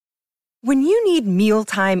When you need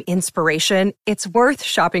mealtime inspiration, it's worth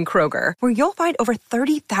shopping Kroger, where you'll find over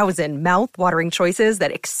 30,000 mouth-watering choices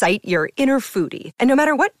that excite your inner foodie. And no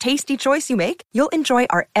matter what tasty choice you make, you'll enjoy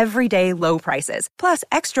our everyday low prices, plus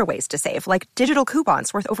extra ways to save, like digital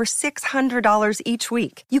coupons worth over $600 each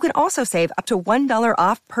week. You can also save up to $1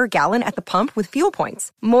 off per gallon at the pump with fuel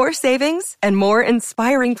points. More savings and more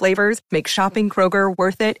inspiring flavors make shopping Kroger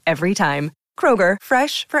worth it every time. Kroger,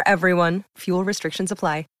 fresh for everyone. Fuel restrictions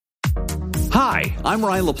apply. Hi, I'm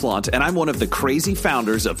Ryan LaPlante, and I'm one of the crazy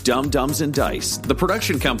founders of Dumb Dumbs and Dice, the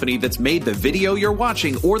production company that's made the video you're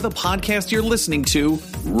watching or the podcast you're listening to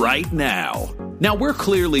right now. Now, we're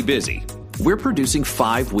clearly busy. We're producing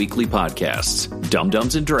 5 weekly podcasts: Dumb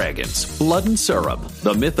Dumbs and Dragons, Blood and Syrup,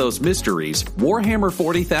 The Mythos Mysteries, Warhammer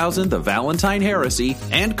 40,000, The Valentine Heresy,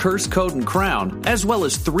 and Curse, Code, and Crown, as well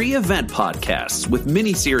as 3 event podcasts with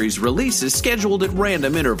miniseries releases scheduled at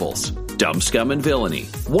random intervals: Dumb Scum and Villainy,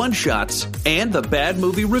 One Shots, and the bad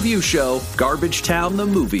movie review show, Garbage Town, the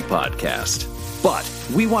Movie Podcast. But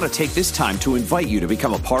we want to take this time to invite you to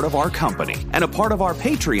become a part of our company and a part of our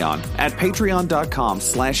Patreon at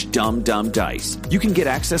patreon.com/dumbdumbdice. You can get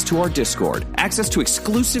access to our Discord, access to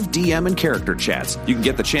exclusive DM and character chats. You can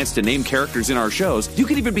get the chance to name characters in our shows. You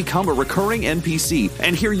can even become a recurring NPC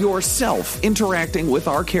and hear yourself interacting with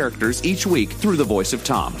our characters each week through the voice of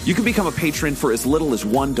Tom. You can become a patron for as little as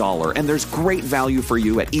 $1, and there's great value for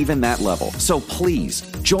you at even that level. So please,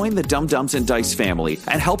 join the Dumb Dumbs and Dice family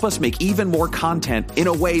and help us make even more content in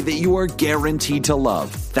a way that you are guaranteed to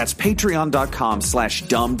love. That's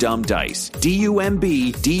patreon.com/dumbdumbdice.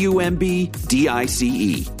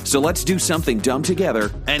 DUMBDICE. So let's do something dumb together,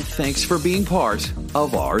 and thanks for being part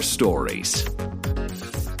of our stories.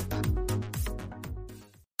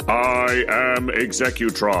 I am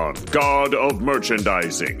Executron, god of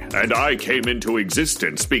merchandising, and I came into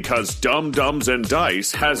existence because Dumb Dumbs and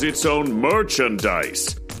Dice has its own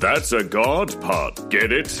merchandise. That's a god pod,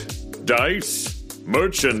 get it? Dice?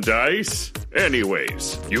 Merchandise?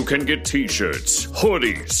 Anyways, you can get t-shirts,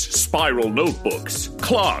 hoodies, spiral notebooks,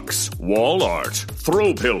 clocks, wall art,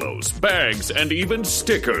 throw pillows, bags, and even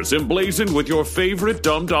stickers emblazoned with your favorite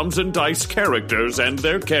Dumb Dumbs and Dice characters and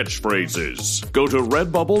their catchphrases. Go to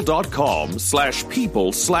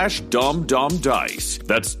redbubble.com/people/dumbdumbdice.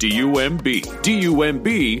 That's DUMBDICE.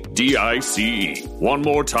 One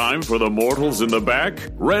more time for the mortals in the back.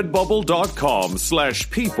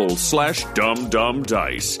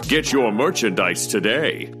 redbubble.com/people/dumbdumbdice. Get your merchandise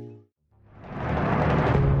today.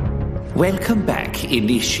 Welcome back,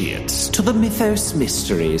 initiates, to the Mythos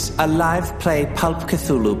Mysteries, a live play Pulp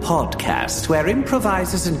Cthulhu podcast where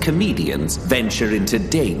improvisers and comedians venture into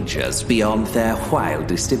dangers beyond their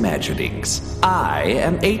wildest imaginings. I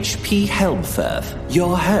am H.P. Helmfirth,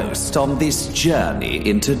 your host on this journey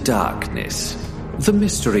into darkness. The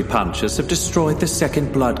Mystery Punchers have destroyed the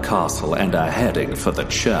Second Blood Castle and are heading for the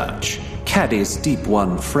church. Caddy's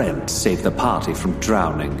deep-won friend saved the party from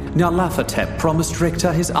drowning. Nyarlathotep promised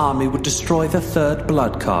Richter his army would destroy the Third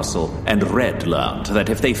Blood Castle, and Red learned that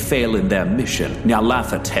if they fail in their mission,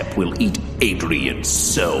 Nyarlathotep will eat Adrian's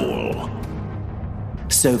soul.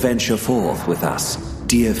 So venture forth with us,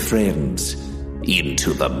 dear friends,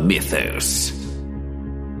 into the mythos.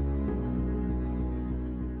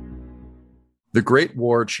 The Great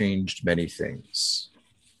War changed many things,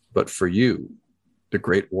 but for you, the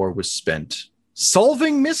Great War was spent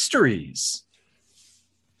solving mysteries.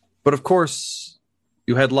 But of course,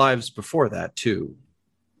 you had lives before that too,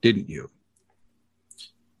 didn't you?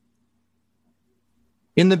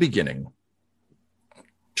 In the beginning,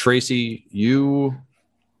 Tracy, you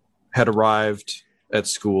had arrived at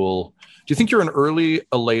school. Do you think you're an early,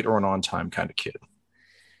 a late, or an on-time kind of kid?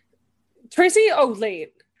 Tracy? Oh,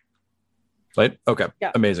 late. Late? Okay.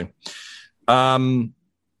 Yeah. Amazing.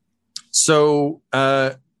 So,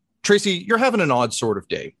 Tracy, you're having an odd sort of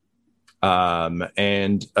day.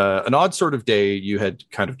 And an odd sort of day you had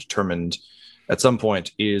kind of determined at some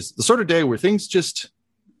point is the sort of day where things just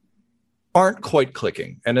aren't quite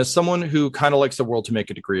clicking. And as someone who kind of likes the world to make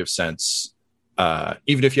a degree of sense,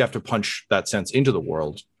 even if you have to punch that sense into the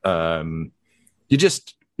world, you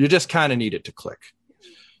just kind of need it to click.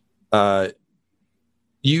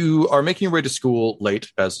 You are making your way to school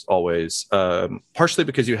late, as always, partially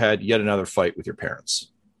because you had yet another fight with your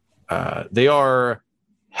parents. They are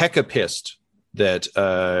hecka pissed that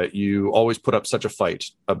you always put up such a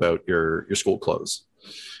fight about your school clothes.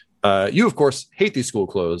 You, of course, hate these school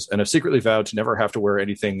clothes and have secretly vowed to never have to wear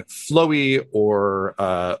anything flowy or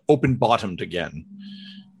open-bottomed again,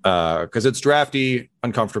 because it's drafty,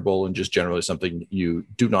 uncomfortable, and just generally something you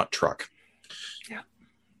do not truck. Yeah.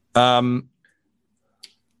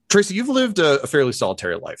 Tracy, you've lived a fairly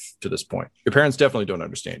solitary life to this point. Your parents definitely don't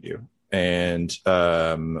understand you. And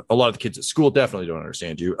a lot of the kids at school definitely don't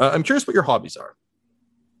understand you. I'm curious what your hobbies are.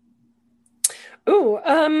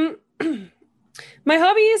 My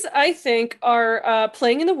hobbies, I think, are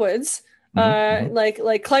playing in the woods,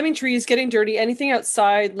 like climbing trees, getting dirty, anything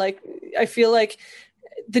outside. Like, I feel like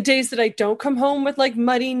the days that I don't come home with like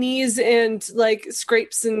muddy knees and like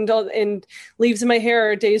scrapes and leaves in my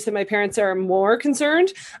hair are days that my parents are more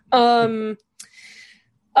concerned. I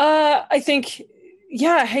think,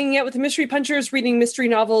 hanging out with the mystery punchers, reading mystery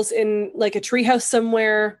novels in like a treehouse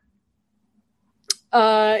somewhere.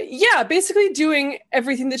 Basically doing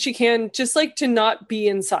everything that she can, just like to not be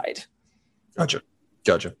inside. Gotcha.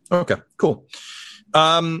 Okay, cool.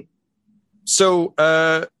 So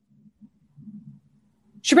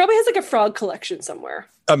she probably has like a frog collection somewhere.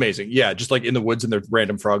 Amazing. Yeah, just like in the woods and there's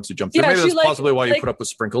random frogs who jump through. Maybe that's possibly why you put up with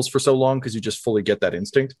sprinkles for so long, because you just fully get that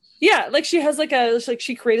instinct. Yeah, like she has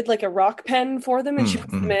she created like a rock pen for them, and she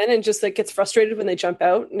puts them in and just like gets frustrated when they jump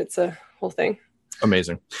out, and it's a whole thing.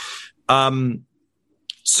 Amazing.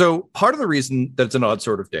 So part of the reason that it's an odd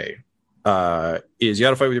sort of day is you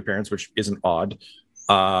had a fight with your parents, which isn't odd.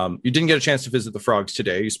 You didn't get a chance to visit the frogs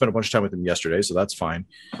today. You spent a bunch of time with them yesterday, so that's fine.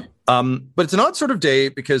 But it's an odd sort of day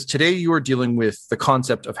because today you are dealing with the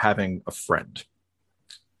concept of having a friend,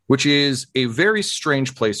 which is a very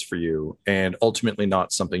strange place for you and ultimately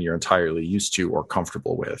not something you're entirely used to or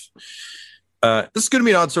comfortable with. This is going to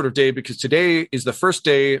be an odd sort of day because today is the first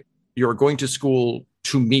day you're going to school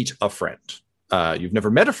to meet a friend. You've never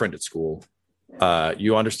met a friend at school.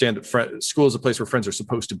 You understand that school is a place where friends are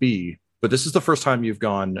supposed to be, but this is the first time you've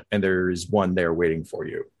gone and there is one there waiting for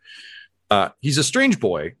you. He's a strange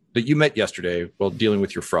boy that you met yesterday while dealing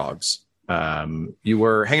with your frogs. You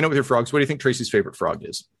were hanging out with your frogs. What do you think Tracy's favorite frog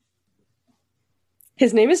is?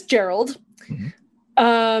 His name is Gerald.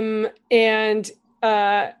 And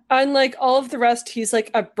unlike all of the rest, he's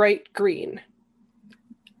like a bright green.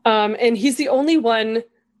 And he's the only one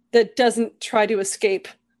that doesn't try to escape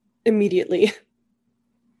immediately.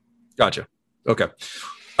 Gotcha. Okay.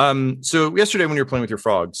 So yesterday when you were playing with your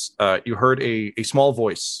frogs, you heard a small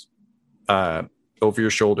voice over your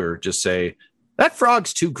shoulder just say, "That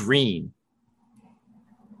frog's too green."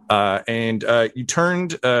 And you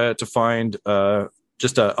turned to find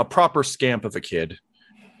just a proper scamp of a kid.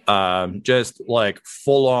 Just like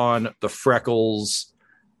full on the freckles,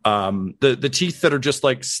 the teeth that are just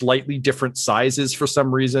like slightly different sizes for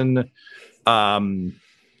some reason,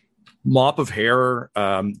 mop of hair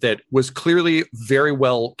that was clearly very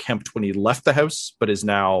well kempt when he left the house, but is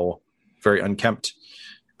now very unkempt.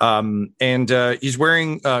 And he's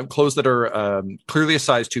wearing clothes that are clearly a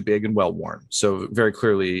size too big and well worn. So very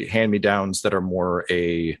clearly hand-me-downs that are more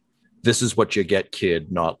a "this is what you get"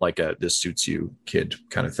 kid, not like a "this suits you" kid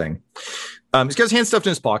kind of thing. He's got his hands stuffed in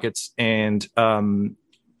his pockets, and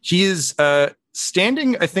he is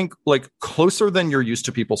standing, I think, like closer than you're used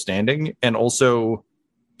to people standing, and also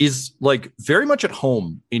is like very much at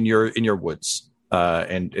home in your woods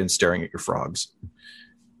and staring at your frogs.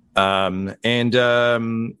 How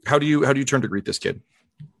do you turn to greet this kid?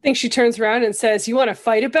 I think she turns around and says, "You want to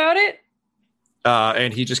fight about it?"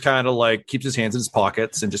 And he just kind of like keeps his hands in his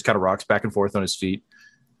pockets and just kind of rocks back and forth on his feet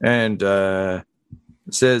and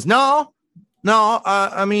says, No,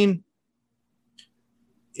 I mean,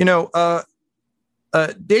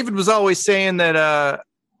 David was always saying that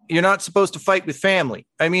you're not supposed to fight with family.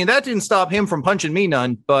 I mean, that didn't stop him from punching me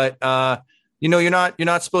none, but you're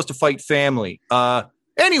not supposed to fight family.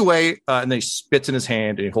 Anyway, and then he spits in his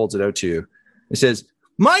hand and he holds it out to you. He says,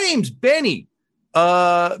 "My name's Benny.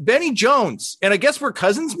 Benny Jones. And I guess we're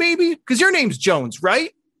cousins maybe? Because your name's Jones,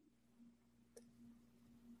 right?"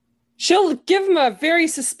 She'll give him a very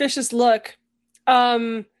suspicious look.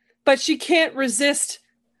 But she can't resist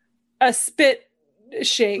a spit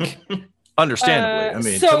shake. Understandably. I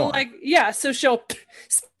mean, so come on. like, yeah, so she'll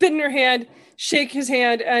spit in her hand, shake his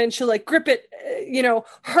hand, and she'll like grip it,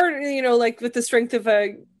 like with the strength of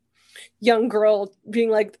a young girl being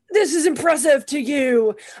like, "This is impressive to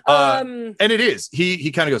you." And it is.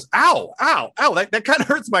 He kind of goes, "Ow, ow, ow. That kind of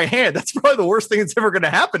hurts my hand. That's probably the worst thing that's ever going to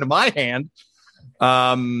happen to my hand."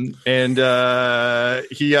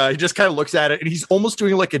 He just kind of looks at it and he's almost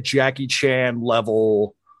doing like a Jackie Chan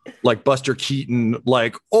level, like Buster Keaton,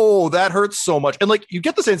 like, "Oh, that hurts so much." And like, you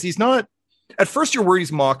get the sense he's not, at first you're worried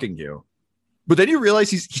he's mocking you, but then you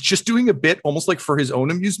realize he's just doing a bit almost like for his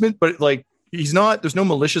own amusement, but like, he's not, there's no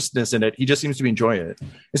maliciousness in it. He just seems to be enjoying it.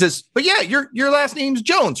 He says, "But yeah, your last name's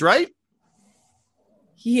Jones, right?"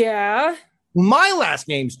 "Yeah. My last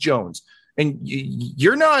name's Jones. And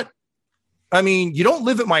you're not I mean, you don't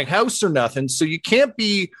live at my house or nothing, so you can't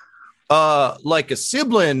be like a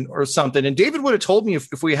sibling or something. And David would have told me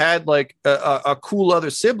if we had like a cool other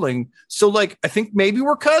sibling. So like, I think maybe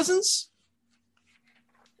we're cousins.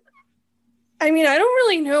 I mean, I don't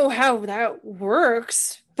really know how that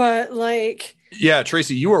works, but like... Yeah,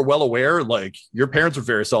 Tracy, you are well aware, like, your parents are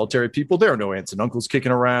very solitary people. There are no aunts and uncles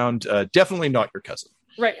kicking around. Definitely not your cousin.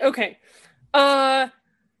 Right, okay. Like,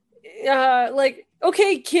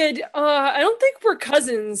 okay, kid, I don't think we're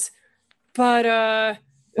cousins, but...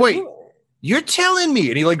 Wait, you're telling me...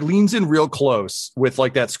 And he, like, leans in real close with,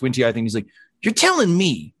 like, that squinty eye thing. He's like, you're telling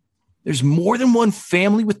me there's more than one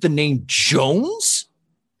family with the name Jones?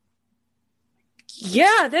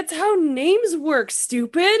 Yeah, that's how names work,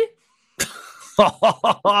 stupid.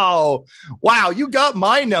 Oh, wow, you got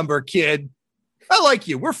my number, kid. I like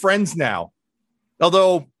you. We're friends now.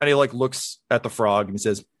 Although, and he like looks at the frog and he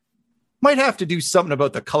says, might have to do something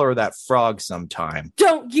about the color of that frog sometime.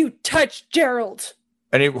 Don't you touch Gerald.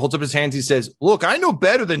 And he holds up his hands. He says, look, I know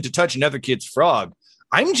better than to touch another kid's frog.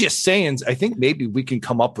 I'm just saying, I think maybe we can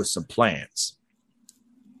come up with some plans.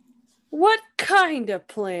 What kind of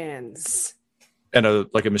plans? And a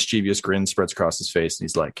mischievous grin spreads across his face. And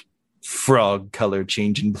he's like, frog color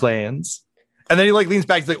changing plans. And then he like leans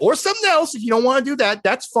back. He's like, or something else. If you don't want to do that,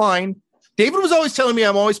 that's fine. David was always telling me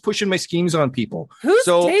I'm always pushing my schemes on people. Who's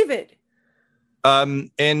David? And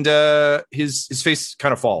his face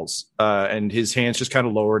kind of falls, and his hands just kind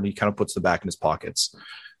of lower, and he kind of puts them back in his pockets.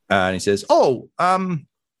 And he says,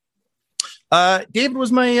 David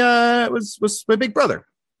was my was my big brother.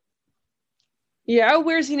 Yeah,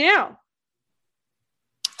 where's he now?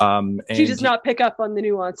 And she does not pick up on the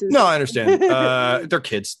nuances. No, I understand. They're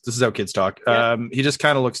kids. This is how kids talk. Yeah. He just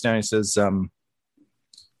kind of looks down and he says, Mom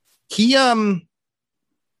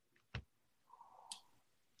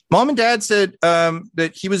and Dad said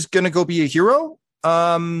that he was going to go be a hero.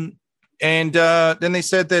 And then they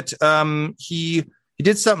said that he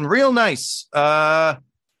did something real nice and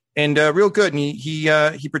real good. And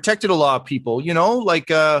he protected a lot of people, you know, like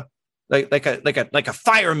a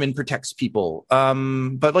fireman protects people,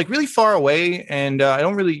 but like really far away. And I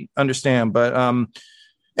don't really understand. But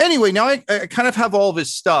anyway, now I kind of have all of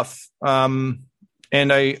his stuff. And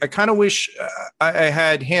I kind of wish I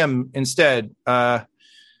had him instead.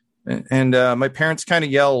 And my parents kind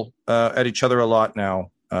of yell at each other a lot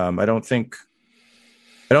now. I don't think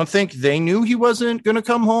they knew he wasn't going to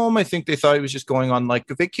come home. I think they thought he was just going on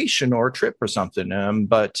like a vacation or a trip or something.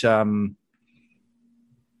 But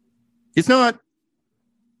it's not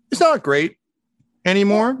great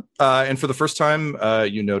anymore. And for the first time,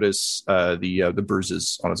 you notice the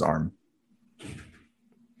bruises on his arm.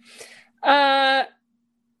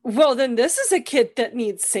 Well, then this is a kid that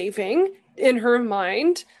needs saving in her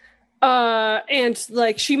mind. And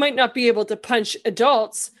like, she might not be able to punch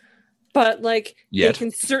adults, but like they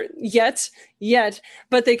can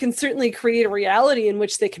but they can certainly create a reality in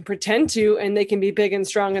which they can pretend to, and they can be big and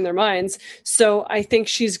strong in their minds. So I think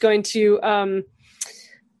she's going to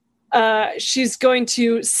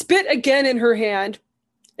spit again in her hand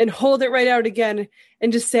and hold it right out again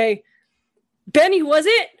and just say, Benny, was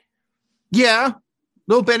it? Yeah.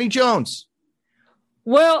 Little Benny Jones.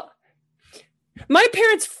 Well, my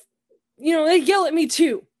parents, they yell at me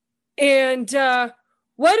too. And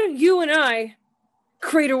why don't you and I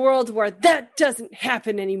create a world where that doesn't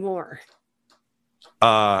happen anymore?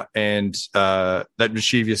 And that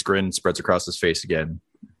mischievous grin spreads across his face again.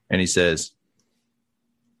 And he says,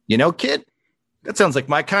 kid, that sounds like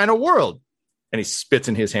my kind of world. And he spits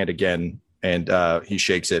in his hand again, and he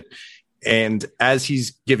shakes it. And as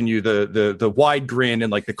he's giving you the wide grin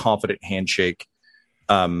and like the confident handshake,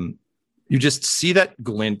 you just see that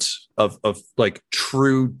glint of like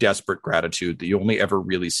true desperate gratitude that you only ever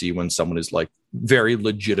really see when someone is like very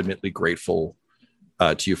legitimately grateful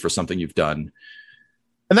to you for something you've done.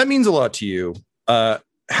 And that means a lot to you.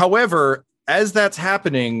 However, as that's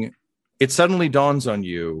happening, it suddenly dawns on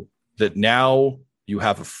you that now you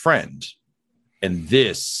have a friend, and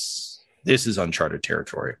this is uncharted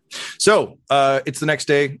territory. So it's the next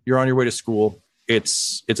day. You're on your way to school.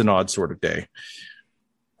 It's an odd sort of day.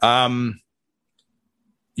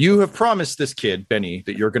 You have promised this kid, Benny,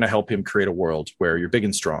 that you're going to help him create a world where you're big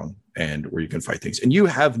and strong and where you can fight things. And you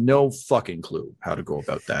have no fucking clue how to go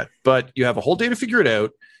about that. But you have a whole day to figure it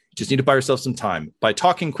out. You just need to buy yourself some time by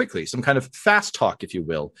talking quickly, some kind of fast talk, if you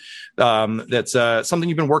will. That's something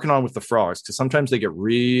you've been working on with the frogs, because sometimes they get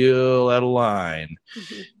real out of line.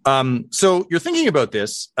 Mm-hmm. So you're thinking about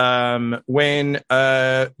this when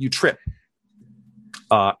you trip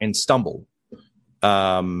and stumble.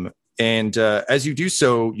 And as you do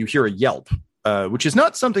so, you hear a yelp which is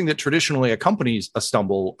not something that traditionally accompanies a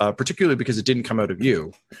stumble, particularly because it didn't come out of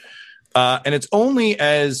you. And it's only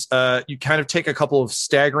as you kind of take a couple of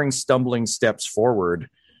staggering, stumbling steps forward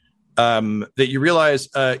that you realize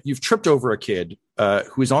you've tripped over a kid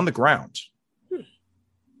who is on the ground.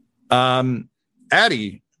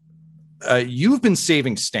 Addie, you've been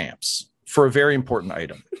saving stamps for a very important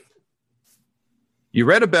item. You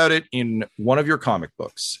read about it in one of your comic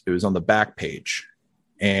books. It was on the back page.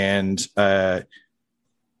 And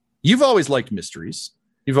you've always liked mysteries.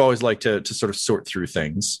 You've always liked to sort of sort through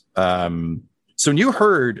things. So when you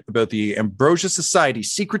heard about the Ambrosia Society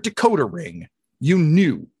secret decoder ring, you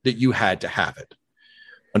knew that you had to have it.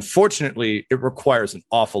 Unfortunately, it requires an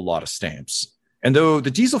awful lot of stamps. And though the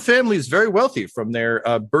Diesel family is very wealthy from their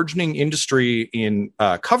burgeoning industry in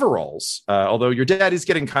coveralls, although your dad is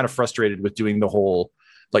getting kind of frustrated with doing the whole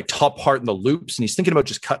like top part in the loops, and he's thinking about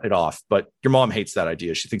just cutting it off. But your mom hates that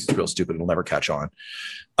idea. She thinks it's real stupid and will never catch on.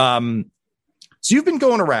 So you've been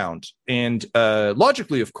going around, and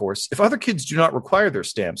logically, of course, if other kids do not require their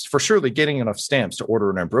stamps, for surely getting enough stamps to order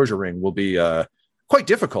an Ambrosia ring will be quite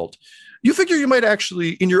difficult. You figure you might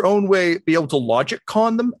actually, in your own way, be able to logic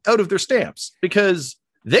con them out of their stamps because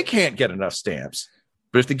they can't get enough stamps.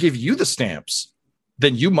 But if they give you the stamps,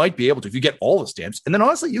 then you might be able to, if you get all the stamps. And then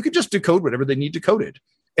honestly, you could just decode whatever they need decoded.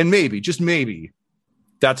 And maybe, just maybe,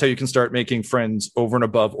 that's how you can start making friends over and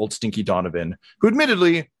above old Stinky Donovan, who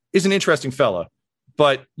admittedly is an interesting fella.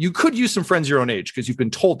 But you could use some friends your own age because you've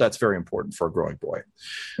been told that's very important for a growing boy.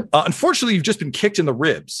 Unfortunately, you've just been kicked in the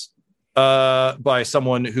ribs by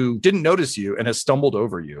someone who didn't notice you and has stumbled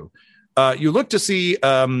over you. You look to see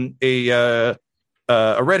a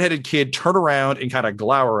redheaded kid turn around and kind of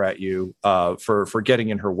glower at you for getting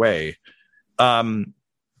in her way.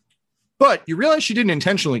 But you realize she didn't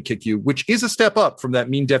intentionally kick you, which is a step up from that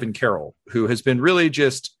mean Devin Carroll, who has been really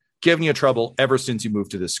just giving you trouble ever since you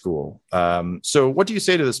moved to this school. So what do you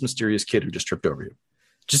say to this mysterious kid who just tripped over you?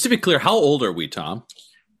 Just to be clear, how old are we, Tom?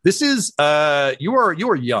 This is you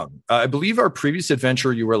are young. I believe our previous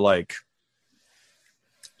adventure you were like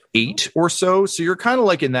 8 or so. So you're kind of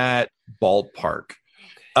like in that ballpark.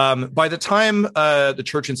 By the time the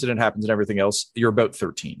church incident happens and everything else, you're about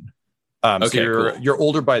 13. Okay, so you're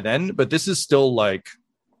older by then, but this is still like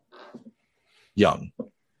young.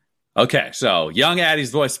 Okay, so young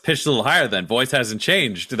Addie's voice pitched a little higher then. Voice hasn't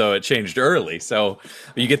changed, though it changed early. So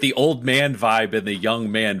you get the old man vibe in the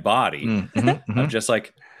young man body. I'm just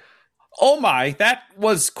like, oh my, that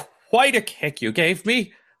was quite a kick you gave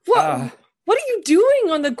me. What are you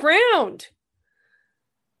doing on the ground?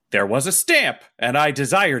 There was a stamp, and I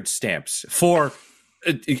desired stamps for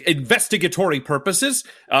investigatory purposes.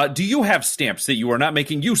 Do you have stamps that you are not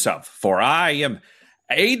making use of? For I am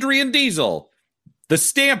Adrian Diesel, the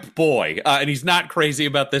stamp boy. And he's not crazy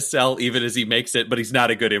about this cell, even as he makes it, but he's not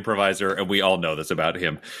a good improviser, and we all know this about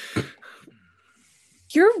him.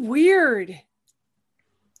 You're weird.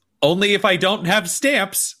 Only if I don't have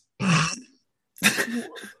stamps.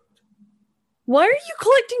 Why are you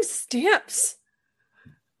collecting stamps?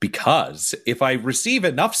 Because if I receive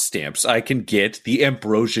enough stamps, I can get the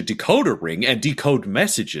Ambrosia decoder ring and decode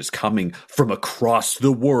messages coming from across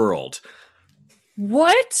the world.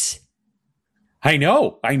 What? I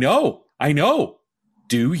know.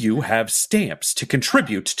 Do you have stamps to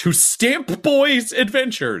contribute to Stamp Boy's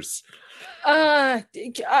adventures? I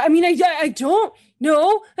mean, I don't.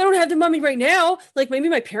 No, I don't have them on me right now. Like, maybe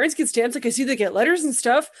my parents get stamps. Like, I see they get letters and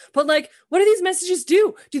stuff. But, like, what do these messages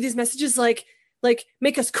do? Do these messages, like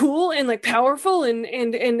make us cool and, like, powerful? And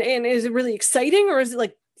is it really exciting? Or is it,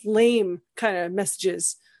 like, lame kind of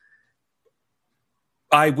messages?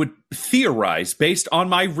 I would theorize, based on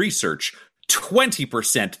my research,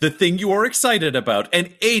 20% the thing you are excited about and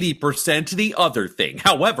 80% the other thing.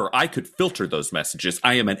 However, I could filter those messages.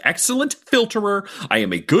 I am an excellent filterer. I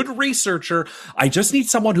am a good researcher. I just need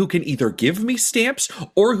someone who can either give me stamps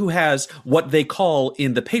or who has what they call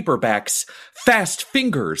in the paperbacks fast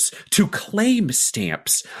fingers to claim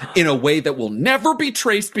stamps in a way that will never be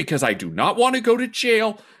traced because I do not want to go to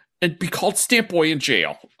jail and be called Stamp Boy in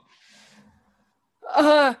jail.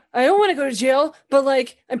 I don't want to go to jail, but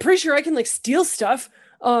like, I'm pretty sure I can like steal stuff.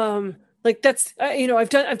 Like that's, I've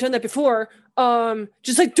done that before.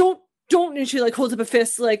 Just like, don't, and she like holds up a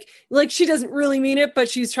fist, like she doesn't really mean it, but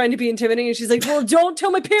she's trying to be intimidating. And she's like, well, don't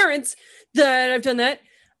tell my parents that I've done that.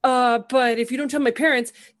 But if you don't tell my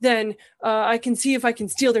parents, then, I can see if I can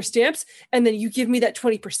steal their stamps. And then you give me that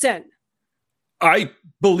 20%. I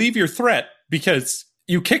believe your threat because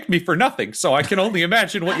you kicked me for nothing, so I can only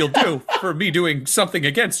imagine what you'll do for me doing something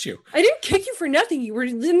against you. I didn't kick you for nothing. You were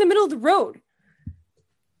in the middle of the road.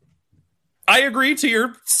 I agree to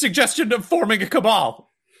your suggestion of forming a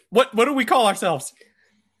cabal. What do we call ourselves?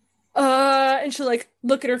 And she'll like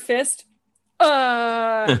look at her fist.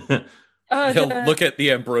 He'll look at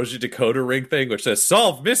the Ambrosia decoder ring thing, which says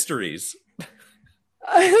 "Solve mysteries."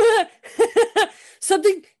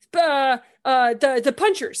 Something. The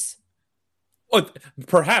punchers. Oh,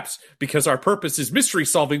 perhaps because our purpose is mystery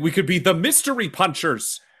solving, we could be the mystery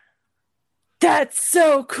punchers. That's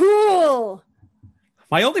so cool.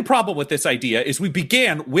 My only problem with this idea is we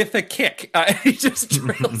began with a kick. He just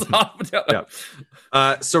trails off.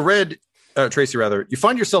 Yeah. So Red, Tracy, rather, you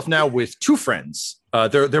find yourself now with two friends.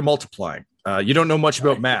 They're multiplying. You don't know much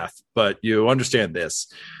about math, but you understand this.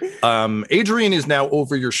 Adrian is now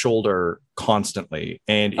over your shoulder constantly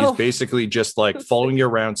and is basically just like following you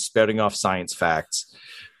around, spouting off science facts.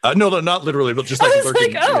 No, not literally, but just like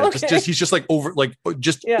lurking. He's just like over, like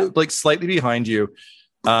like slightly behind you.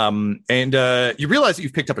 And you realize that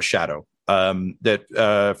you've picked up a shadow.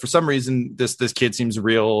 That for some reason this kid seems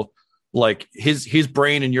real. Like his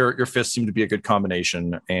brain and your fist seem to be a good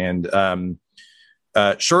combination. And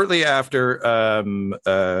shortly after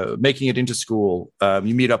making it into school,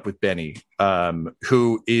 you meet up with Benny,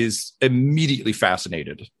 who is immediately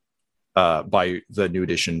fascinated by the new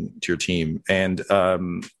addition to your team. And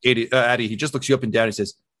Addie, he just looks you up and down and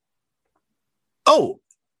says, "Oh,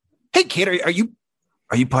 hey kid, are you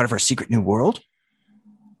part of our secret new world?"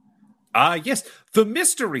 Yes, the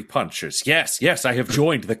mystery punchers. Yes, I have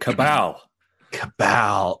joined the cabal.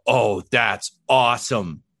 Cabal. Oh, that's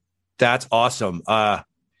awesome. That's awesome.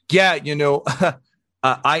 Yeah, you know,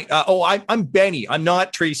 I'm Benny. I'm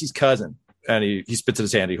not Tracy's cousin. And he spits in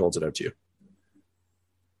his hand. He holds it out to you.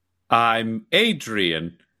 I'm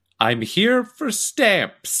Adrian. I'm here for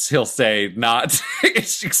stamps, he'll say, not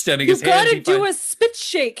extending his hand. You gotta do a spit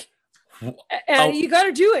shake. And you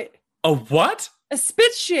gotta do it. A what? A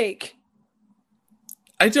spit shake.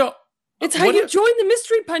 I don't. It's how you join the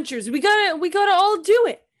mystery punchers. We gotta all do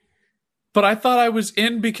it. But I thought I was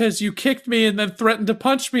in because you kicked me and then threatened to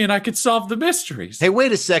punch me and I could solve the mysteries. Hey,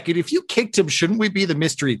 wait a second. If you kicked him, shouldn't we be the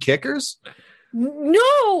mystery kickers?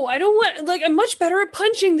 No, I don't want, like, I'm much better at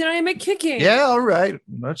punching than I am at kicking. Yeah, all right. I'm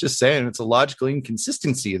not just saying. It's a logical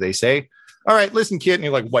inconsistency, they say. All right, listen, kid. And he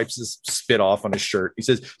like wipes his spit off on his shirt. He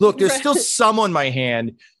says, look, there's still some on my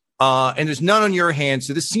hand and there's none on your hand.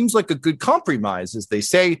 So this seems like a good compromise, as they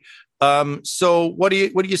say. So what do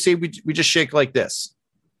you say we just shake like this?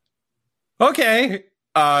 Okay.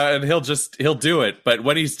 And he'll do it. But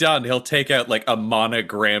when he's done, he'll take out like a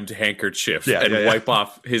monogrammed handkerchief and wipe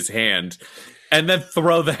off his hand and then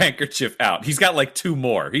throw the handkerchief out. He's got like two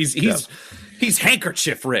more. He's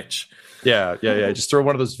handkerchief rich. Yeah. Just throw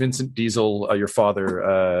one of those Vincent Diesel, your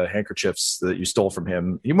father, handkerchiefs that you stole from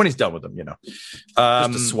him when he's done with them, you know.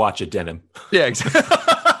 Just a swatch of denim. Yeah, exactly.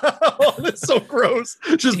 Oh, that's so gross.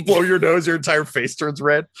 Just blow your nose, your entire face turns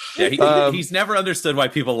red. Yeah, he's never understood why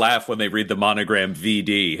people laugh when they read the monogram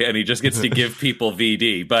VD, and he just gets to give people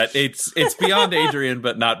VD. But it's beyond Adrian,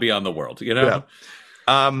 but not beyond the world, you know?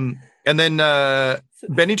 Yeah. And then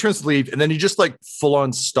Benny turns to leave, and then he just like full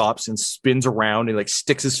on stops and spins around and like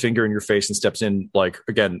sticks his finger in your face and steps in, like,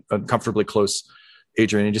 again, uncomfortably close,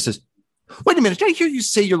 Adrian. And he just says, "Wait a minute, did I hear you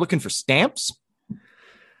say you're looking for stamps?"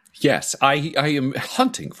 Yes, I am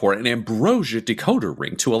hunting for an Ambrosia decoder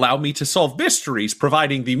ring to allow me to solve mysteries,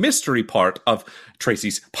 providing the mystery part of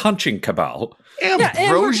Tracy's punching cabal.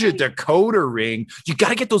 Ambrosia decoder ring. You got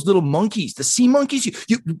to get those little monkeys, the sea monkeys.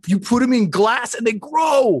 You put them in glass and they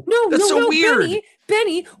grow. That's so weird.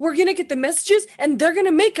 Benny, we're going to get the messages and they're going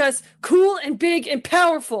to make us cool and big and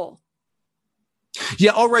powerful.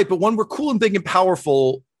 Yeah, all right. But when we're cool and big and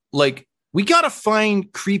powerful, like, we got to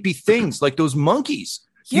find creepy things like those monkeys.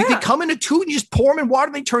 Yeah. They come in a tube and you just pour them in water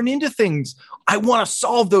and they turn into things. I want to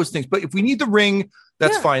solve those things. But if we need the ring,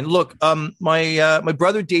 that's fine. Look, my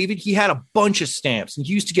brother David, he had a bunch of stamps and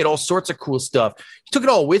he used to get all sorts of cool stuff. He took it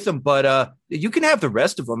all with him, but you can have the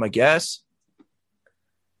rest of them, I guess.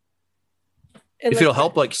 And if it'll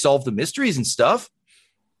help like solve the mysteries and stuff.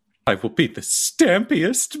 I will be the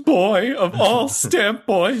stampiest boy of all stamp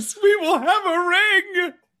boys. We will have a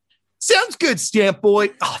ring. Sounds good, stamp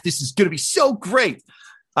boy. Oh, this is going to be so great.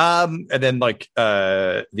 And then like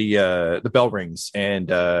the bell rings and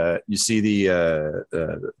you see the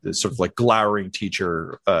sort of like glowering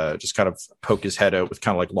teacher just kind of poke his head out with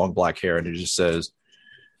kind of like long black hair, and he just says,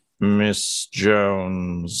 "Miss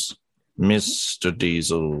Jones, Mr.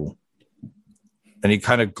 Diesel." And he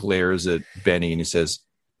kind of glares at Benny and he says,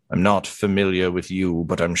 "I'm not familiar with you,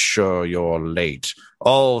 but I'm sure you're late.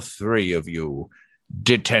 All three of you.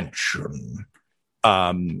 Detention."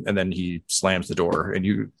 And then he slams the door, and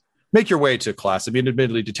you make your way to class. I mean,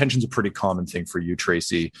 admittedly, detention's a pretty common thing for you,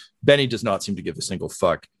 Tracy. Benny does not seem to give a single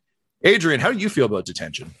fuck. Adrian, how do you feel about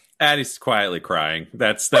detention? Addie's quietly crying.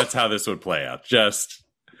 That's how this would play out. Just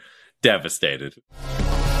devastated.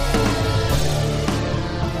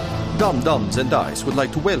 Dum-Dums and Dice would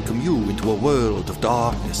like to welcome you into a world of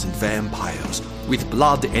darkness and vampires with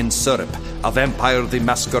Blood and Syrup, a Vampire the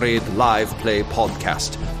Masquerade live play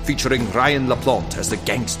podcast featuring Ryan LaPlante as the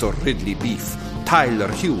gangster Ridley Beef,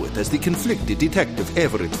 Tyler Hewitt as the conflicted detective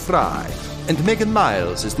Everett Fry, and Megan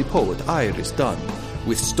Miles as the poet Iris Dunn,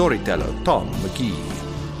 with storyteller Tom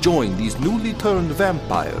McGee. Join these newly turned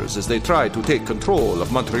vampires as they try to take control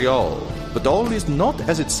of Montreal. But all is not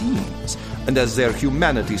as it seems, and as their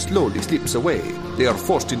humanity slowly slips away, they are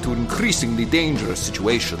forced into increasingly dangerous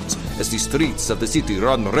situations as the streets of the city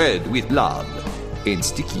run red with blood and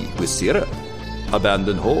sticky with syrup.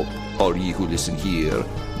 Abandon hope, all ye who listen here.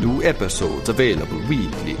 New episodes available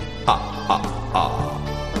weekly. Ha, ha, ha.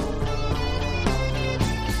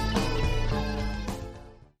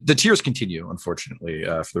 The tears continue, unfortunately,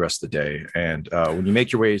 for the rest of the day. And when you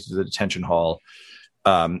make your way to the detention hall,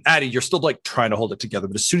 Addie, you're still like trying to hold it together.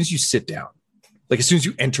 But as soon as you sit down, like as soon as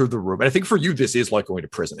you enter the room, and I think for you, this is like going to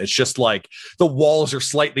prison. It's just like the walls are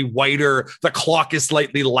slightly whiter. The clock is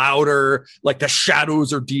slightly louder. Like the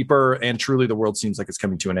shadows are deeper. And truly, the world seems like it's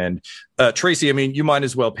coming to an end. Tracy, I mean, you might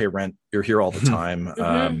as well pay rent. You're here all the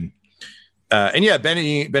time. And yeah,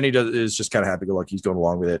 Benny is just kind of happy-go-lucky. He's going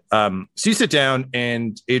along with it. So you sit down,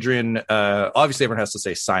 and Adrian, obviously everyone has to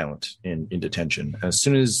stay silent in detention. As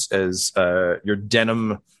soon as your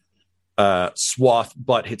denim swath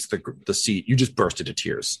butt hits the seat, you just burst into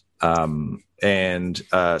tears. And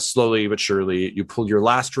slowly but surely, you pull your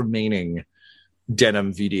last remaining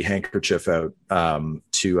denim VD handkerchief out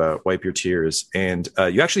to wipe your tears. And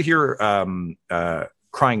you actually hear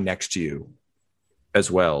crying next to you as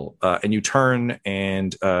well, and you turn,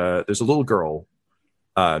 and there's a little girl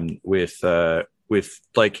with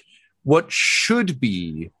like what should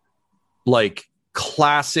be like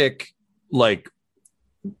classic like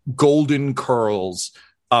golden curls,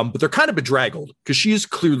 but they're kind of bedraggled because she is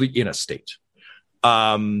clearly in a state,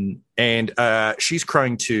 and she's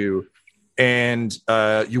crying too. And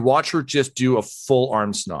you watch her just do a full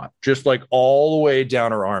arm snot, just like all the way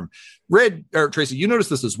down her arm. Tracy, you notice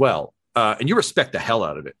this as well. And you respect the hell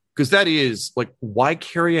out of it, because that is like, why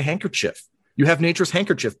carry a handkerchief? You have nature's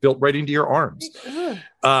handkerchief built right into your arms.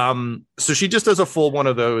 So she just does a full one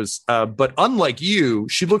of those. But unlike you,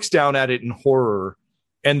 she looks down at it in horror,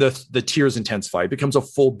 and the tears intensify. It becomes a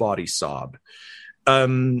full body sob.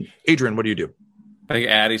 Adrian, what do you do? I think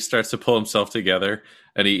Addie starts to pull himself together,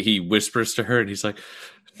 and he whispers to her, and he's like,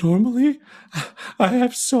 normally, I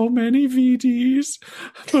have so many VDs,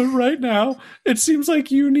 but right now, it seems like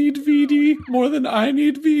you need VD more than I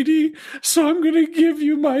need VD, so I'm going to give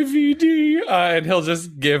you my VD. And he'll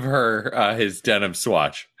just give her his denim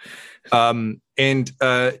swatch. And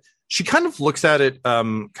she kind of looks at it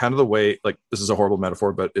kind of the way, like, this is a horrible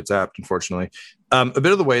metaphor, but it's apt, unfortunately. A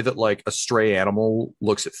bit of the way that, like, a stray animal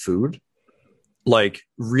looks at food. Like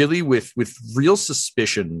really with real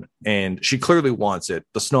suspicion, and she clearly wants it.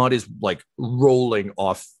 The snot is like rolling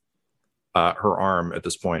off her arm at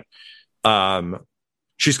this point.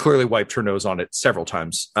 She's clearly wiped her nose on it several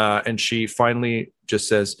times, and she finally just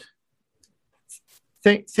says,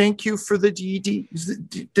 "Thank you for the DD,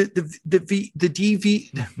 the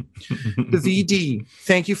VD.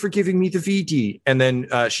 Thank you for giving me the VD." And then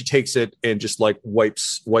she takes it and just like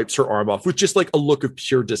wipes her arm off with just like a look of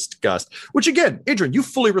pure disgust. Which again, Adrian, you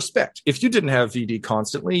fully respect. If you didn't have VD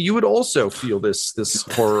constantly, you would also feel this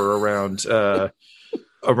horror around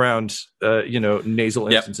nasal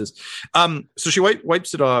instances. So she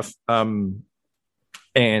wipes it off.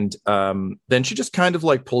 And then she just kind of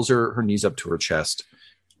like pulls her knees up to her chest,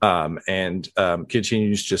 and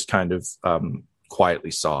continues just kind of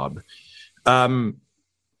quietly sob.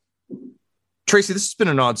 Tracy, this has been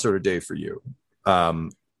an odd sort of day for you,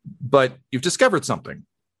 but you've discovered something,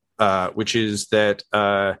 which is that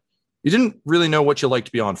you didn't really know what you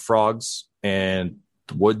liked beyond frogs and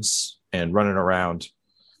the woods and running around.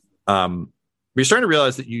 But you're starting to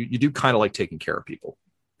realize that you do kind of like taking care of people.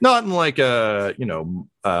 Not in like a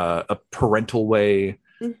parental way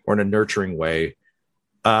or in a nurturing way.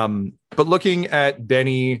 But looking at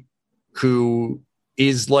Benny, who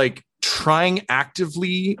is like trying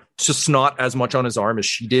actively to snot as much on his arm as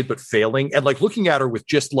she did, but failing, and like looking at her with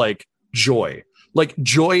just like joy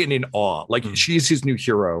and in awe, like she's his new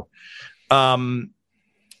hero. And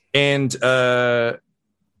the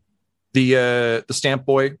stamp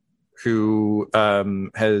boy, who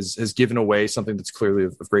has given away something that's clearly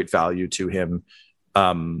of great value to him,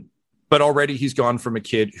 But already he's gone from a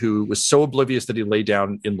kid who was so oblivious that he lay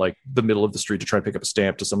down in like the middle of the street to try and pick up a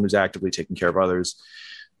stamp to someone who's actively taking care of others.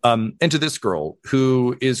 And to this girl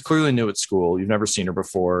who is clearly new at school. You've never seen her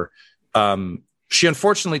before. She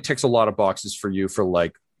unfortunately ticks a lot of boxes for you for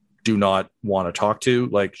like, do not want to talk to.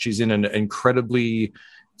 Like she's in an incredibly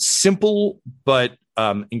simple, but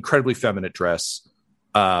incredibly feminine dress.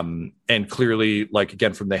 And clearly, like,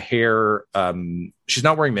 again, from the hair, she's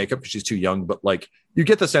not wearing makeup because she's too young, but like you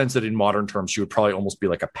get the sense that in modern terms, she would probably almost be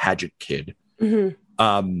like a pageant kid. And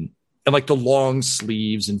like the long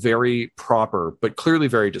sleeves and very proper, but clearly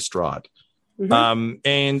very distraught.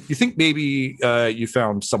 And you think maybe you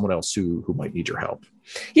found someone else who might need your help.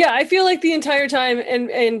 Yeah, I feel like the entire time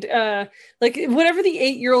and like whatever the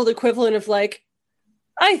 8-year-old equivalent of like,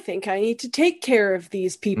 I think I need to take care of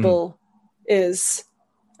these people is.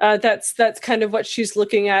 That's kind of what she's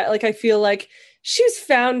looking at. Like, I feel like she's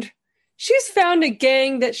found a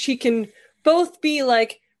gang that she can both be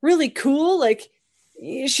like really cool. Like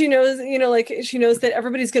she knows, like she knows that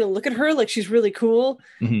everybody's going to look at her like she's really cool.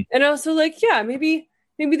 And also like, yeah, maybe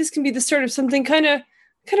this can be the start of something kind of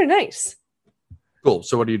nice. Cool.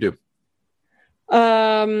 So what do you do?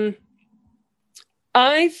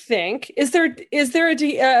 I think, is there a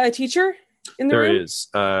teacher? In the room? Is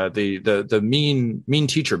the mean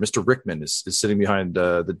teacher, Mr. Rickman, is sitting behind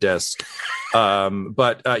the desk,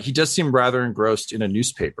 but he does seem rather engrossed in a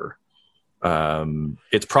newspaper.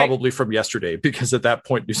 It's probably from yesterday because at that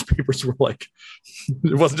point newspapers were like,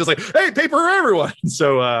 it wasn't just like, hey, paper for everyone.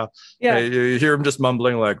 So you hear him just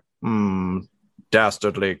mumbling like,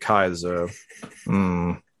 dastardly Kaiser.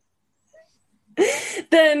 Then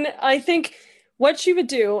I think what she would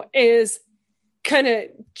do is kind of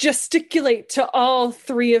gesticulate to all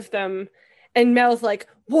three of them and mouth like,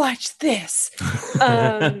 watch this.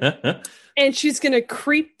 And she's going to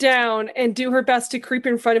creep down and do her best to creep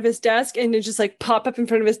in front of his desk and then just like pop up in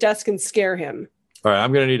front of his desk and scare him. All right,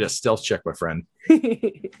 I'm going to need a stealth check, my friend.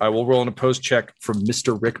 I will roll an opposed check from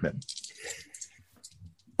Mr. Rickman.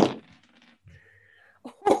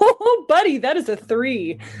 Oh, buddy, that is a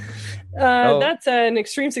 3. That's an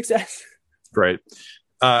extreme success. Great.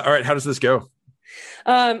 All right, how does this go?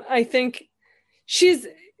 I think she's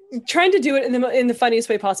trying to do it in the funniest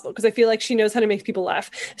way possible because I feel like she knows how to make people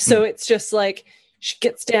laugh. So it's just like she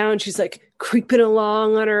gets down, she's like creeping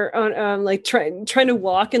along on like trying to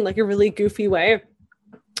walk in like a really goofy way,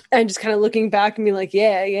 and just kind of looking back and be like,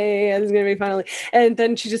 yeah, this is gonna be finally. And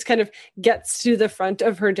then she just kind of gets to the front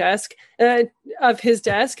of her desk, of his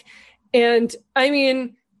desk, and I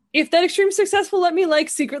mean, if that extreme success will let me like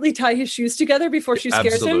secretly tie his shoes together before she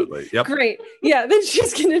scares him. Yep. Great. Yeah. Then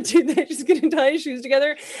she's going to do that. She's going to tie his shoes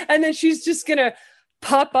together. And then she's just going to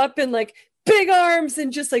pop up in like big arms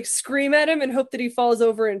and just like scream at him and hope that he falls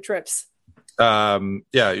over and trips. You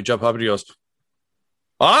jump up and he goes,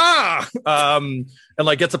 and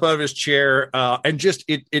like gets up out of his chair. And just,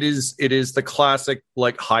 it is the classic,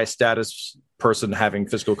 like high status person having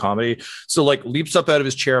physical comedy. So like leaps up out of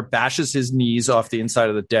his chair, bashes his knees off the inside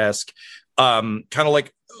of the desk, kind of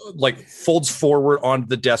like folds forward onto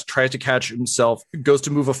the desk, tries to catch himself, goes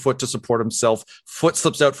to move a foot to support himself, foot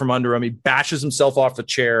slips out from under him, he bashes himself off the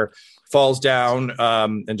chair, falls down,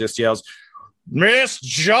 and just yells, Miss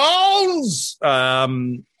Jones!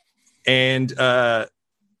 Tracy,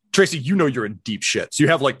 you're in deep shit, so you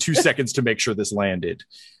have like 2 seconds to make sure this landed.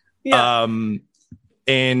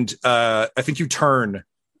 And I think you turn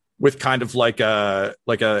with kind of like a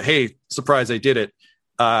hey, surprise, I did it.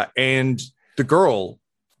 And the girl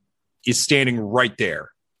is standing right there.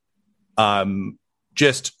 A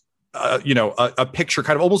picture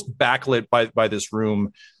kind of almost backlit by this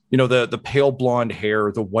room. The pale blonde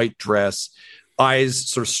hair, the white dress, eyes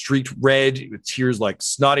sort of streaked red, with tears like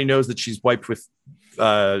snotty nose that she's wiped with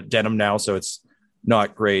denim now, so it's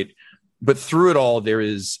not great. But through it all, there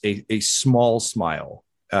is a small smile.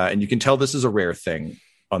 And you can tell this is a rare thing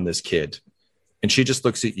on this kid. And she just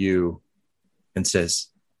looks at you and says,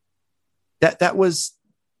 that was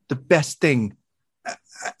the best thing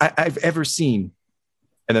I've ever seen.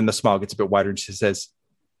 And then the smile gets a bit wider and she says,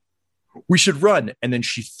 we should run. And then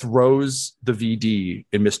she throws the VD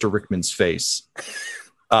in Mr. Rickman's face.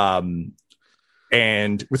 And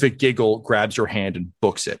with a giggle, grabs your hand and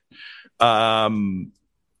books it.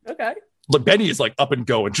 Okay. Benny is like up and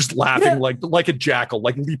going, just laughing like a jackal,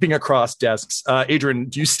 like leaping across desks. Adrian,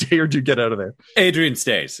 do you stay or do you get out of there? Adrian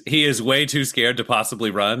stays. He is way too scared to possibly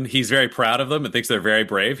run. He's very proud of them and thinks they're very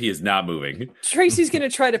brave. He is not moving. Tracy's going to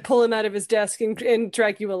try to pull him out of his desk and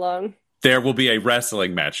drag you along. There will be a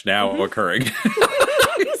wrestling match now occurring.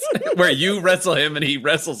 Where you wrestle him and he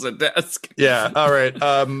wrestles a desk. Yeah, all right.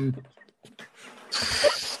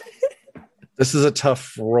 This is a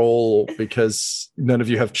tough roll because none of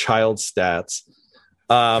you have child stats.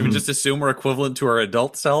 Can we just assume we're equivalent to our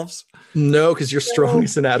adult selves? No, because you're strong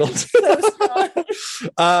as an adult. So strong.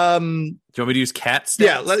 Do you want me to use cat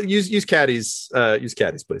stats? Yeah, use caddies. Use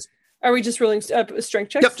caddies, please. Are we just rolling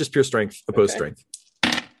strength checks? Yep, just pure strength, opposed strength.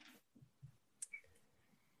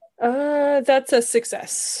 That's a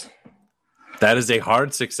success. That is a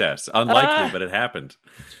hard success. Unlikely, but it happened.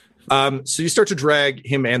 So you start to drag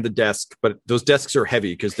him and the desk, but those desks are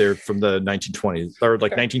heavy because they're from the 1920s or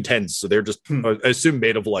like 1910s. So they're just, I assume,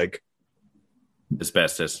 made of like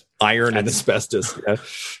asbestos, iron and asbestos. Yeah.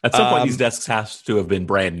 At some point, these desks have to have been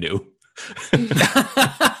brand new.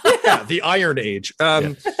 Yeah, the Iron Age.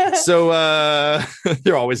 So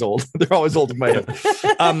they're always old. They're always old in my head.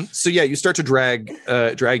 So yeah, you start to drag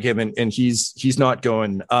him, and he's not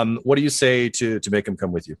going. What do you say to make him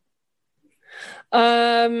come with you?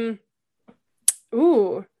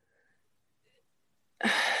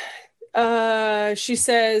 She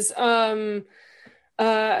says, we're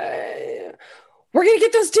gonna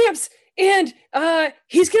get those stamps, and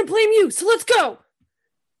he's gonna blame you. So let's go.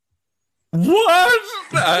 What?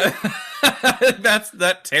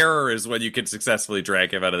 That terror is when you can successfully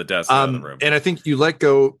drag him out of the desk out of the room. And I think you let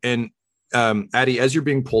go, and Addie, as you're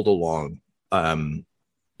being pulled along, you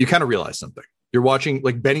kind of realize something. You're watching,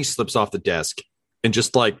 like, Benny slips off the desk and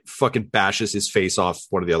just like fucking bashes his face off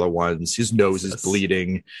one of the other ones. His nose is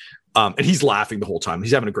bleeding, and he's laughing the whole time.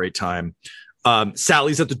 He's having a great time.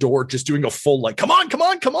 Sally's at the door just doing a full like come on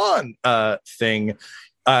thing.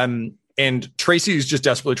 And Tracy is just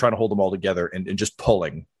desperately trying to hold them all together and just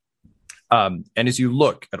pulling. And as you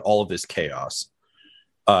look at all of this chaos,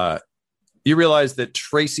 you realize that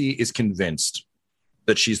Tracy is convinced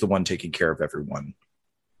that she's the one taking care of everyone.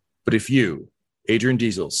 But if you, Adrian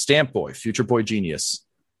Diesel, Stamp Boy, Future Boy Genius,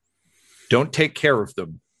 don't take care of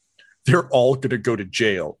them, they're all going to go to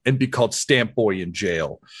jail and be called Stamp Boy in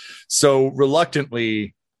jail. So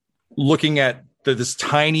reluctantly, looking at this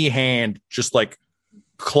tiny hand just like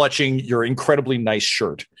clutching your incredibly nice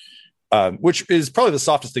shirt, which is probably the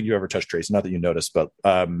softest thing you ever touched, Tracy. Not that you noticed, but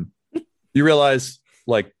you realize,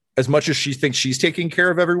 like, as much as she thinks she's taking care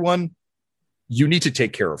of everyone, you need to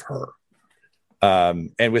take care of her.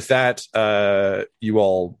 And with that, you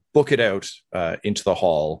all book it out into the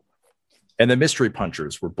hall, and the mystery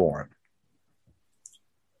punchers were born.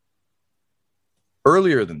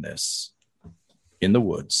 Earlier than this, in the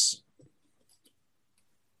woods,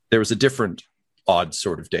 there was a different odd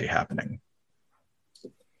sort of day happening.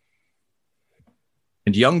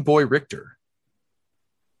 And young boy Richter,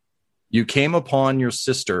 you came upon your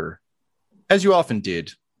sister, as you often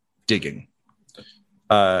did, digging.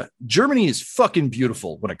 Germany is fucking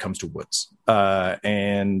beautiful when it comes to woods.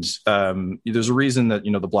 And there's a reason that,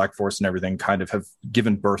 the Black Forest and everything kind of have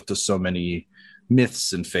given birth to so many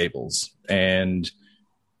myths and fables. And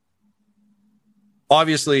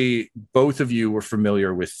obviously both of you were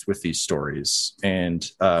familiar with these stories. And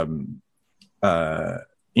Ingrid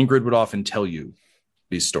would often tell you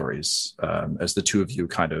these stories as the two of you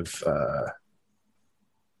kind of,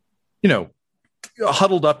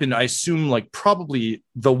 huddled up in, I assume, like, probably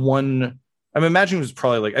the one, I'm imagining it was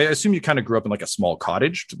probably like, I assume you kind of grew up in like a small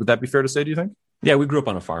cottage. Would that be fair to say, do you think? Yeah, we grew up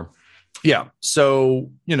on a farm. Yeah.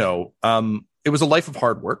 So, it was a life of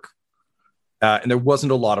hard work, and there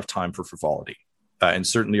wasn't a lot of time for frivolity. And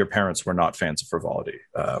certainly your parents were not fans of frivolity,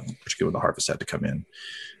 particularly when the harvest had to come in.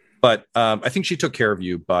 But I think she took care of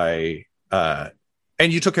you by, and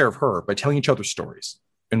you took care of her by telling each other stories.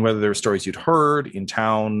 And whether there were stories you'd heard in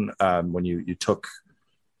town when you took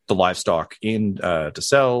the livestock in to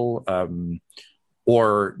sell,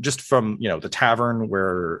 or just from the tavern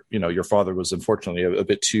where your father was unfortunately a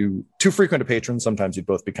bit too frequent a patron. Sometimes you'd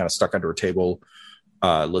both be kind of stuck under a table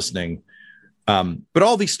listening. But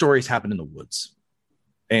all these stories happened in the woods,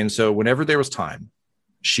 and so whenever there was time,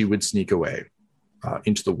 she would sneak away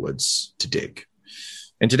into the woods to dig.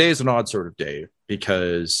 And today is an odd sort of day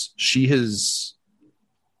because she has.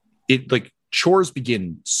 Chores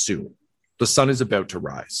begin soon. The sun is about to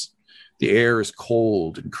rise. The air is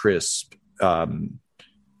cold and crisp.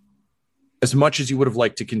 As much as you would have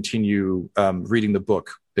liked to continue reading the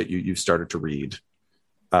book that you've started to read,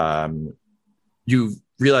 you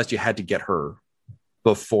realized you had to get her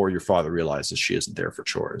before your father realizes she isn't there for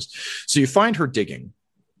chores. So you find her digging.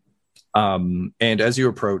 And as you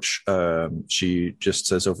approach, she just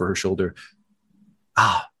says over her shoulder,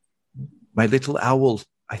 "Ah, my little owl.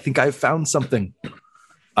 I think I've found something."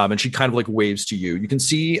 And she kind of like waves to you. You can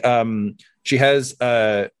see she has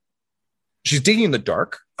she's digging in the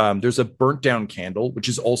dark. There's a burnt down candle, which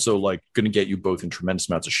is also like going to get you both in tremendous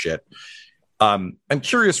amounts of shit. I'm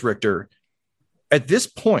curious, Richter, At this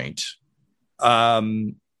point,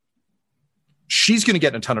 she's going to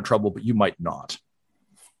get in a ton of trouble, but you might not.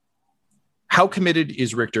 How committed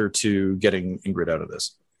is Richter to getting Ingrid out of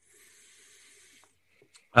this?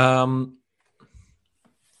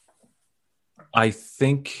 I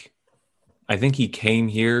think he came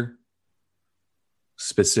here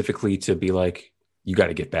specifically to be like, you got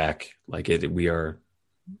to get back. Like the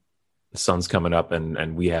sun's coming up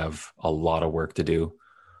and we have a lot of work to do.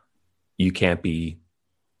 You can't be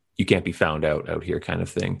found out here kind of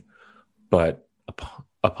thing. But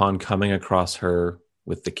upon coming across her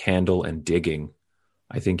with the candle and digging,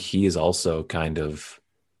 I think he is also kind of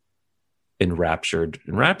enraptured.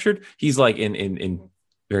 He's like in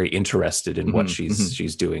very interested in what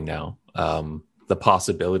she's doing now. The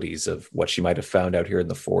possibilities of what she might have found out here in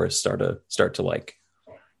the forest start to like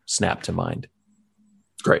snap to mind.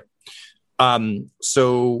 Great.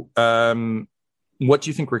 So what do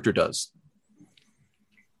you think Richter does?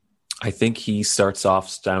 I think he starts off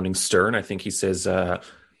sounding stern. I think he says,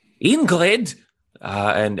 Ingrid,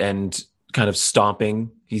 and kind of stomping.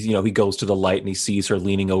 He goes to the light and he sees her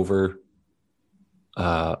leaning over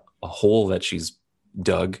a hole that she's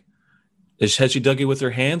dug. Has she dug it with her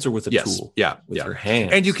hands or with a tool? Yeah. With her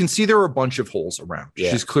hands. And you can see there are a bunch of holes around. Yeah.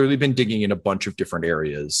 She's clearly been digging in a bunch of different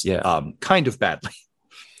areas. Yeah. Kind of badly.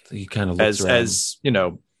 So he kind of looks around, as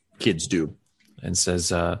kids do, and says,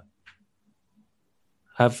 Have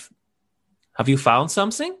you found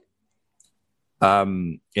something?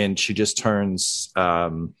 And she just turns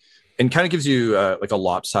and kind of gives you like a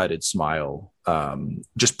lopsided smile,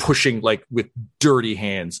 just pushing like with dirty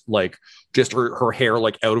hands, like just her hair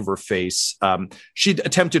like out of her face. She'd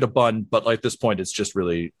attempted a bun, but like at this point, it's just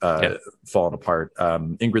really fallen apart.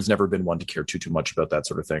 Ingrid's never been one to care too much about that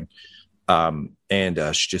sort of thing. And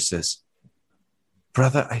she just says,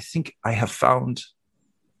 "Brother, I think I have found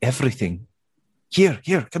everything. Here,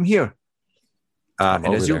 come here."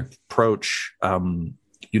 And as you approach,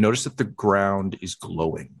 you notice that the ground is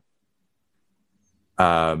glowing.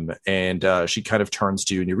 And she kind of turns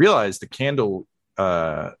to you and you realize the candle,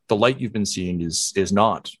 the light you've been seeing is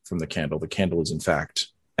not from the candle. The candle is in fact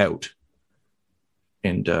out.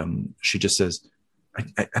 And she just says,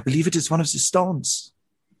 I believe it is one of the stones.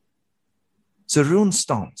 The rune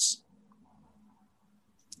stones.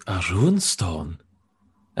 A rune stone.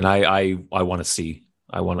 And I want to see.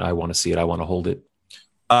 I want to see it. I want to hold it.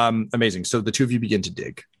 Amazing. So the two of you begin to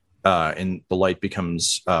dig, and the light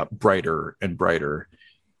becomes brighter and brighter.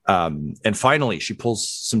 And finally, she pulls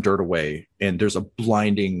some dirt away, and there's a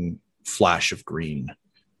blinding flash of green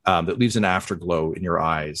that leaves an afterglow in your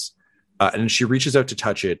eyes. And she reaches out to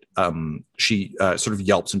touch it. She sort of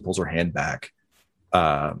yelps and pulls her hand back.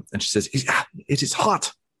 And she says, "It is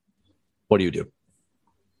hot." What do you do?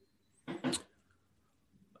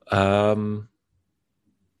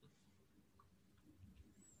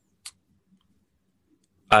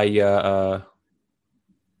 I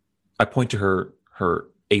point to her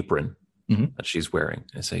apron that she's wearing.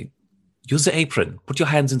 I say, "Use the apron. Put your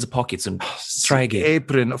hands in the pockets and try again."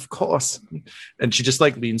 Apron, of course. And she just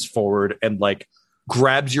like leans forward and like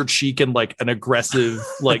grabs your cheek in like an aggressive,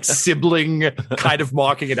 like sibling kind of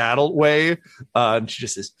mocking an adult way. And she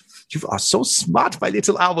just says, "You are so smart, my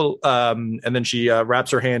little owl." And then she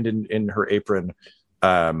wraps her hand in her apron,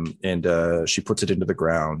 and she puts it into the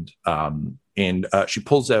ground. And she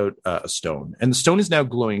pulls out a stone, and the stone is now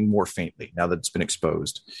glowing more faintly now that it's been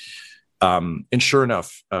exposed. And sure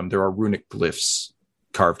enough, there are runic glyphs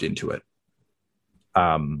carved into it.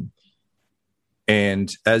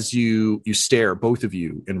 And as you stare, both of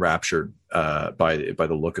you enraptured by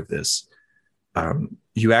the look of this,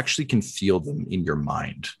 you actually can feel them in your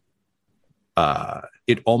mind.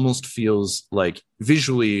 It almost feels like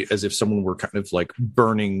visually as if someone were kind of like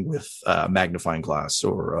burning with a magnifying glass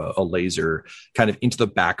or a laser kind of into the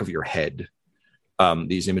back of your head,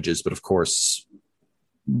 these images. But of course,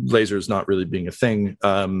 lasers not really being a thing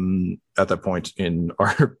at that point in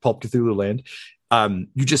our Pulp Cthulhu land.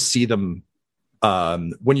 You just see them.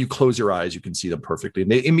 When you close your eyes, you can see them perfectly.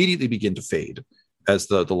 And they immediately begin to fade as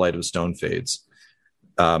the light of the stone fades.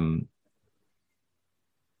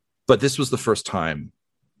 But this was the first time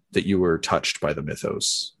that you were touched by the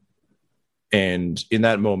mythos. And in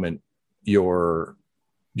that moment, your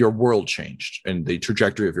world changed and the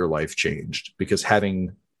trajectory of your life changed, because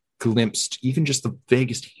having glimpsed even just the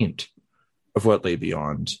vaguest hint of what lay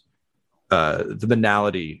beyond, the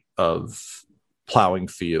banality of plowing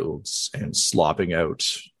fields and slopping out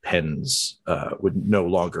pens would no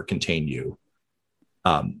longer contain you.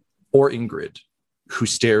 Or Ingrid, who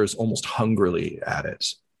stares almost hungrily at it.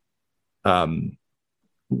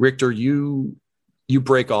 Richter, you you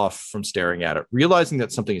break off from staring at it, realizing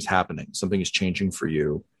that something is happening, something is changing for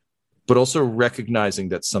you, but also recognizing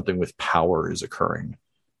that something with power is occurring.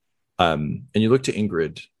 And you look to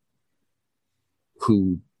Ingrid,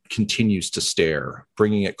 who continues to stare,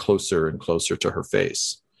 bringing it closer and closer to her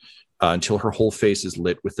face until her whole face is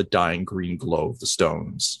lit with the dying green glow of the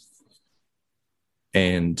stones.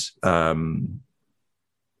 And I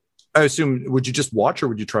assume, would you just watch, or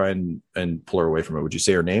would you try and pull her away from it? Would you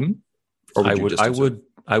say her name? Or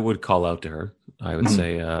I would call out to her. I would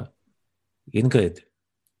say, Ingrid.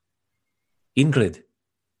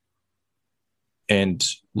 And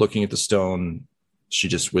looking at the stone, she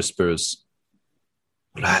just whispers,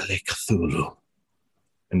 Rale Cthulhu.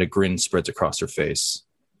 And a grin spreads across her face.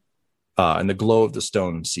 And the glow of the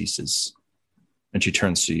stone ceases. And she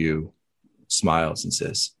turns to you, smiles, and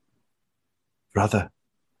says, Brother,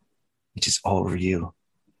 it is all real.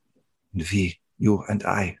 And we, you and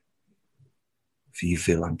I, we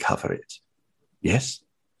will uncover it. Yes?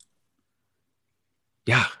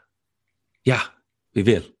 Yeah, we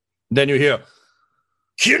will. Then you hear,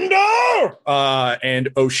 Kinder! And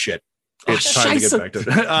oh shit. It's time to get back to it.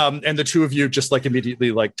 And the two of you just like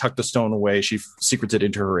immediately like tuck the stone away. She secrets it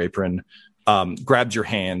into her apron, grabs your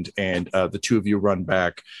hand, and the two of you run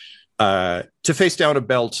back to face down a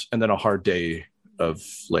belt and then a hard day of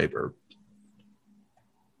labor.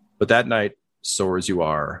 But that night, sore as you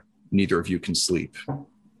are, neither of you can sleep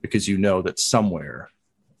because you know that somewhere,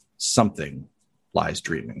 something lies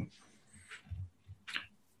dreaming.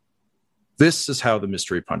 This is how the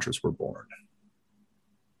Mystery Punchers were born.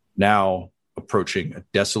 Now approaching a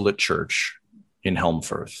desolate church in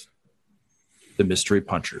Helmfirth, the Mystery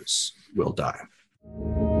Punchers will die.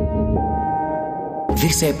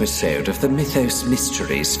 This episode of the Mythos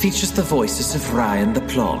Mysteries features the voices of Ryan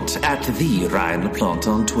LaPlante at the Ryan LaPlante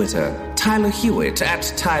on Twitter, Tyler Hewitt at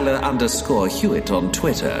Tyler_Hewitt on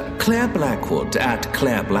Twitter, Claire Blackwood at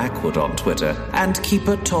Claire Blackwood on Twitter, and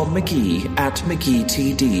Keeper Tom McGee at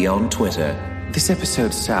McGeeTD on Twitter. This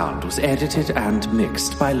episode's sound was edited and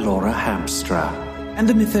mixed by Laura Hamstra. And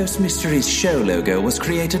the Mythos Mysteries show logo was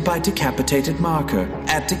created by Decapitated Marker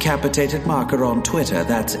at Decapitated Marker on Twitter.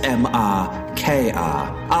 That's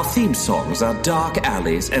MRKR. Our theme songs are Dark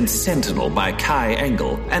Alleys and Sentinel by Kai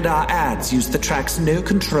Engel, and our ads use the tracks No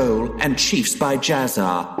Control and Chiefs by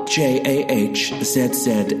Jazzar,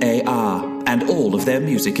 JAHZZAR. And all of their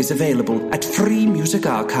music is available at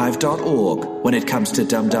freemusicarchive.org. When it comes to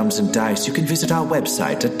Dum Dums and Dice, you can visit our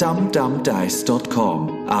website at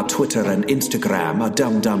dumdumdice.com. Our Twitter and Instagram are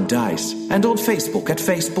dumdumdice. And on Facebook at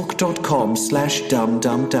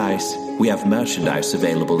facebook.com/dumdumdice. We have merchandise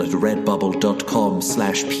available at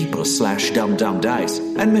redbubble.com/people/dumdumdice.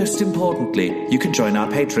 And most importantly, you can join our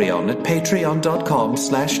Patreon at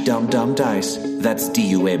patreon.com/dumdumdice. That's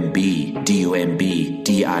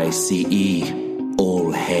DUMBDICE.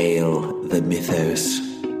 All hail the Mythos.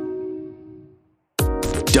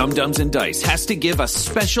 Dum Dums and Dice has to give a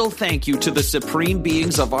special thank you to the supreme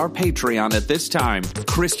beings of our Patreon at this time.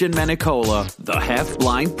 Christian Menicola, the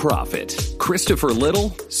Half-Blind Prophet, Christopher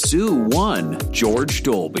Little, Sue One, George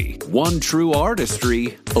Dolby, One True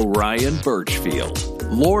Artistry, Orion Birchfield,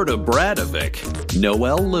 Lord Abradovic,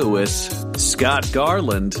 Noel Lewis, Scott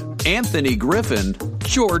Garland, Anthony Griffin,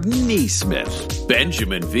 Jordan Neesmith,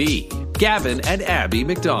 Benjamin V, Gavin and Abby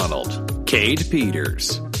McDonald, Cade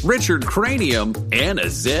Peters, Richard Cranium, Anna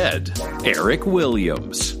Zed, Eric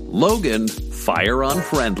Williams, Logan, Fire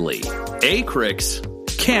Unfriendly, Acrix,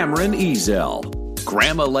 Cameron Ezel,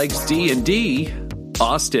 Grandma Likes D&D,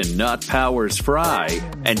 Austin Nut Powers Fry,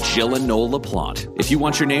 and Jill and Noel LaPlante. If you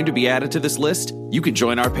want your name to be added to this list, you can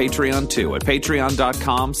join our Patreon too at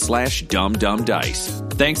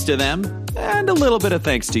patreon.com/dumdumdice. Thanks to them, and a little bit of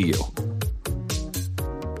thanks to you.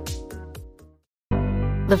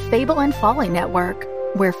 The Fable and Folly Network,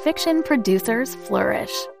 where fiction producers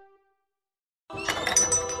flourish.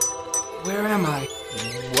 Where am I?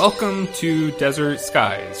 Welcome to Desert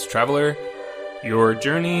Skies, traveler. Your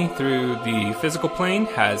journey through the physical plane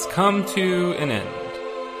has come to an end.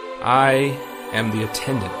 I am the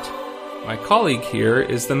attendant. My colleague here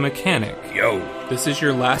is the mechanic. Yo. This is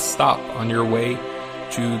your last stop on your way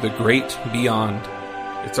to the great beyond.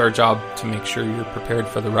 It's our job to make sure you're prepared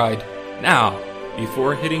for the ride. Now,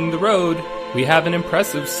 before hitting the road, we have an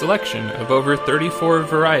impressive selection of over 34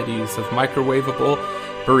 varieties of microwavable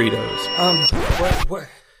burritos.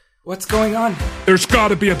 What's going on? There's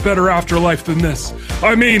gotta be a better afterlife than this.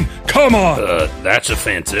 I mean, come on! That's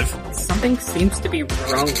offensive. Something seems to be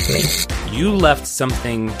wrong with me. You left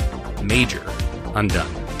something major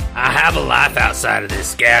undone. I have a life outside of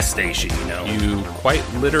this gas station, you know. You quite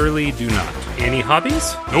literally do not. Any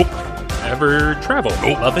hobbies? Nope. Ever travel?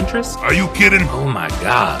 Nope. Love interest? Are you kidding? Oh my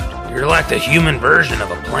god. You're like the human version of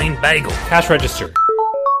a plain bagel. Cash register.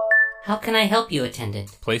 How can I help you,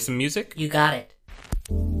 attendant? Play some music? You got it.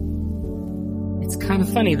 It's kind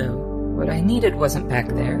of funny, though. What I needed wasn't back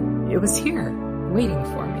there. It was here, waiting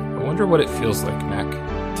for me. I wonder what it feels like, Mac.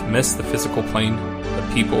 To miss the physical plane, the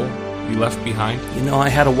people you left behind. You know, I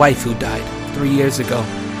had a wife who died 3 years ago.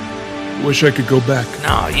 Wish I could go back.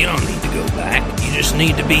 No, you don't need to go back. You just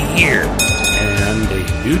need to be here. And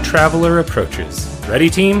a new traveler approaches. Ready,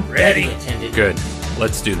 team? Ready. Attendant. Good.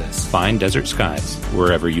 Let's do this. Find Desert Skies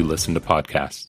wherever you listen to podcasts.